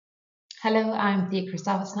Hello, I'm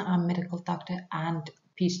Christoffersen. I'm a medical doctor and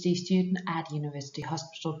PhD student at University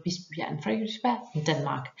Hospital Bispebjerg in Frederiksberg in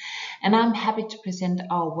Denmark. And I'm happy to present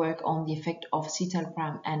our work on the effect of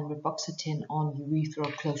citalopram and reboxetine on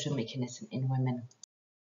urethral closure mechanism in women.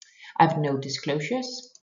 I have no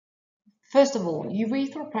disclosures. First of all,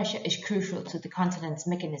 urethral pressure is crucial to the continence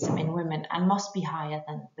mechanism in women and must be higher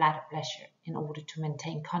than bladder pressure in order to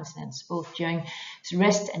maintain continence both during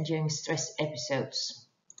rest and during stress episodes.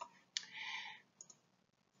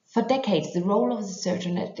 For decades, the role of the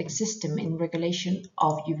serotonergic system in regulation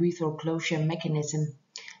of urethral closure mechanism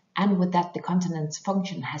and with that the continence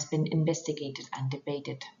function has been investigated and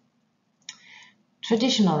debated.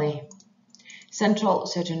 Traditionally,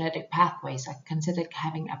 central serotonergic pathways are considered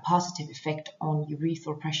having a positive effect on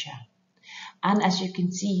urethral pressure. And as you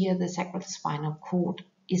can see here, the sacral spinal cord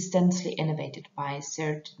is densely innervated by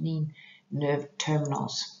serotonin nerve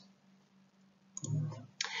terminals.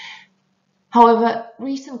 However,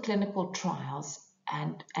 recent clinical trials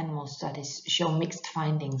and animal studies show mixed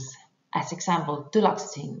findings. As example,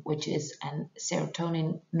 duloxetine, which is a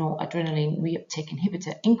serotonin noradrenaline reuptake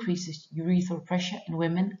inhibitor, increases urethral pressure in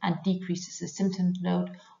women and decreases the symptom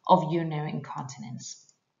load of urinary incontinence.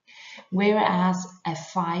 Whereas a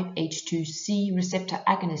 5-H2C receptor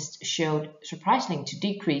agonist showed surprisingly to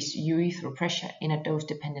decrease urethral pressure in a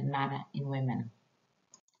dose-dependent manner in women.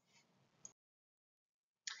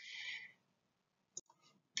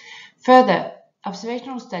 Further,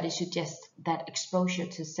 observational studies suggest that exposure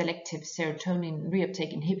to selective serotonin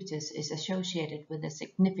reuptake inhibitors is associated with a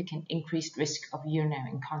significant increased risk of urinary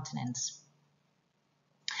incontinence.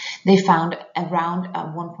 They found around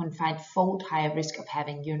a 1.5-fold higher risk of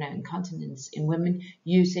having urinary incontinence in women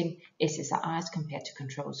using SSRIs compared to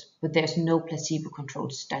controls, but there's no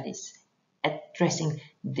placebo-controlled studies addressing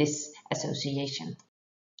this association.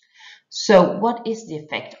 So what is the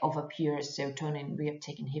effect of a pure serotonin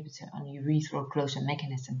reuptake inhibitor on urethral closure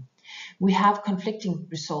mechanism? We have conflicting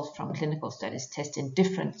results from clinical studies testing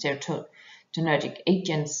different serotonergic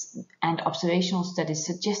agents and observational studies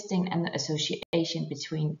suggesting an association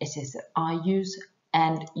between SSRI use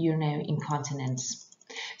and urinary incontinence.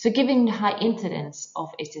 So given the high incidence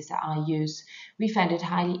of SSRI use, we found it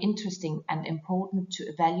highly interesting and important to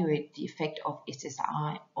evaluate the effect of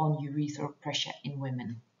SSRI on urethral pressure in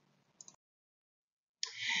women.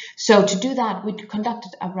 So to do that, we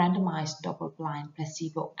conducted a randomized double-blind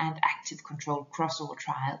placebo and active control crossover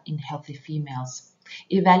trial in healthy females,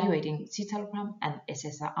 evaluating citalopram and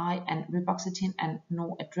SSRI and reboxetine and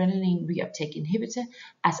noradrenaline reuptake inhibitor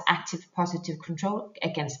as active positive control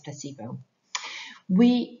against placebo.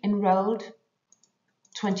 We enrolled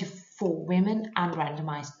 24 women and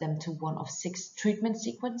randomized them to one of 6 treatment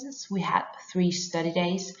sequences. We had 3 study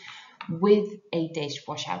days with 8 days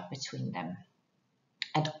washout between them.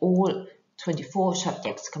 And all 24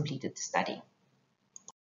 subjects completed the study.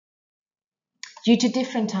 Due to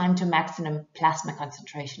different time to maximum plasma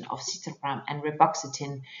concentration of citalopram and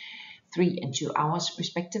reboxetine, 3 and 2 hours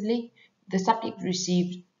respectively, the subject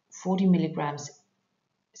received 40 milligrams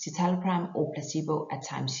citalopram or placebo at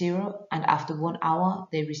time 0, and after 1 hour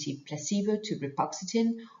they received placebo to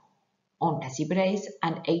reboxetine on placebo days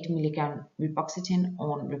and 8 milligram reboxetine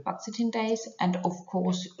on reboxetine days, and of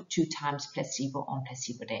course 2 times placebo on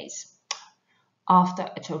placebo days. After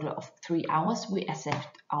a total of 3 hours, we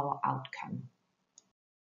assessed our outcome.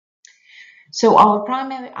 So our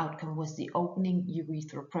primary outcome was the opening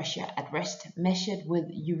urethral pressure at rest measured with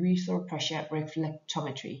urethral pressure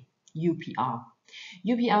reflectometry, UPR.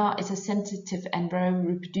 UPR is a sensitive and very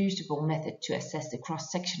reproducible method to assess the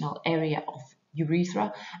cross-sectional area of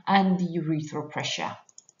urethra and the urethral pressure.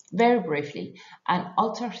 Very briefly, an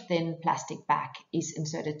ultra-thin plastic bag is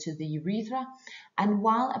inserted to the urethra, and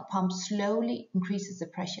while a pump slowly increases the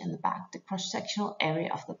pressure in the bag, the cross-sectional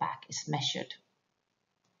area of the bag is measured.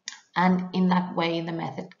 And in that way, the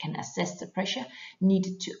method can assess the pressure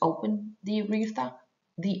needed to open the urethra,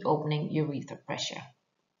 the opening urethral pressure.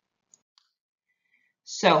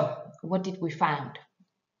 So, what did we find?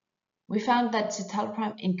 We found that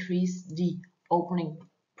citalopram increased the opening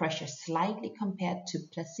pressure slightly compared to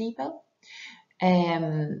placebo,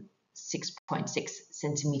 6.6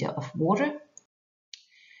 centimeter of water,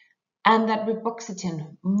 and that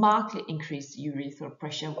reboxetine markedly increased urethral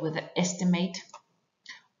pressure with an estimate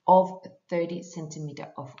of 30 centimeter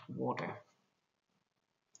of water.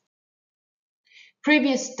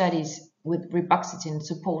 Previous studies with reboxetine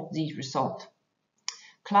support these results.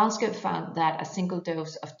 Klarskov found that a single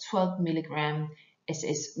dose of 12 milligram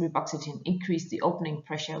SS reboxetine increased the opening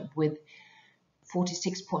pressure with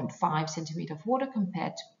 46.5 centimeter of water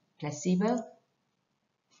compared to placebo.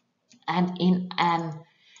 And in an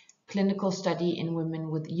clinical study in women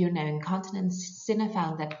with urinary incontinence, Sonne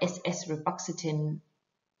found that reboxetine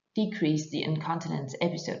decreased the incontinence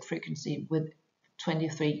episode frequency with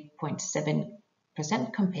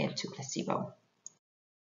 23.7% compared to placebo.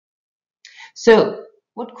 So,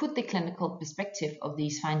 what could the clinical perspective of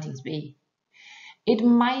these findings be? It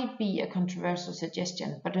might be a controversial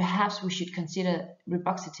suggestion, but perhaps we should consider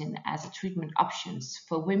reboxetine as a treatment option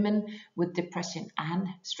for women with depression and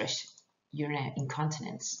stress urinary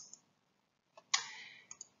incontinence.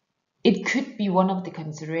 It could be one of the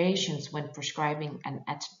considerations when prescribing an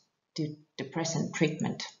antidepressant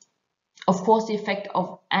treatment. Of course, the effect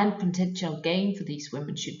of and potential gain for these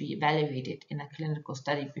women should be evaluated in a clinical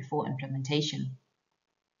study before implementation.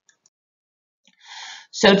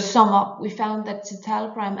 So to sum up, we found that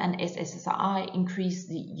citalopram and SSRI increase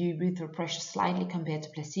the urethral pressure slightly compared to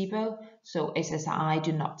placebo, so SSRI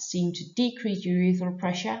do not seem to decrease urethral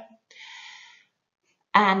pressure.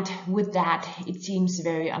 And with that, it seems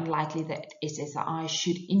very unlikely that SSRI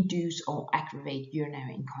should induce or aggravate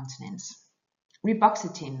urinary incontinence.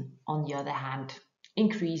 Reboxetine, on the other hand,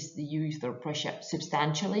 increased the urethral pressure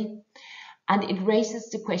substantially, and it raises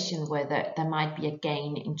the question whether there might be a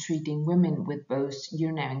gain in treating women with both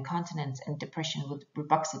urinary incontinence and depression with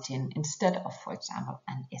reboxetine instead of, for example,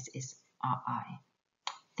 an SSRI.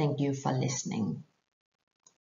 Thank you for listening.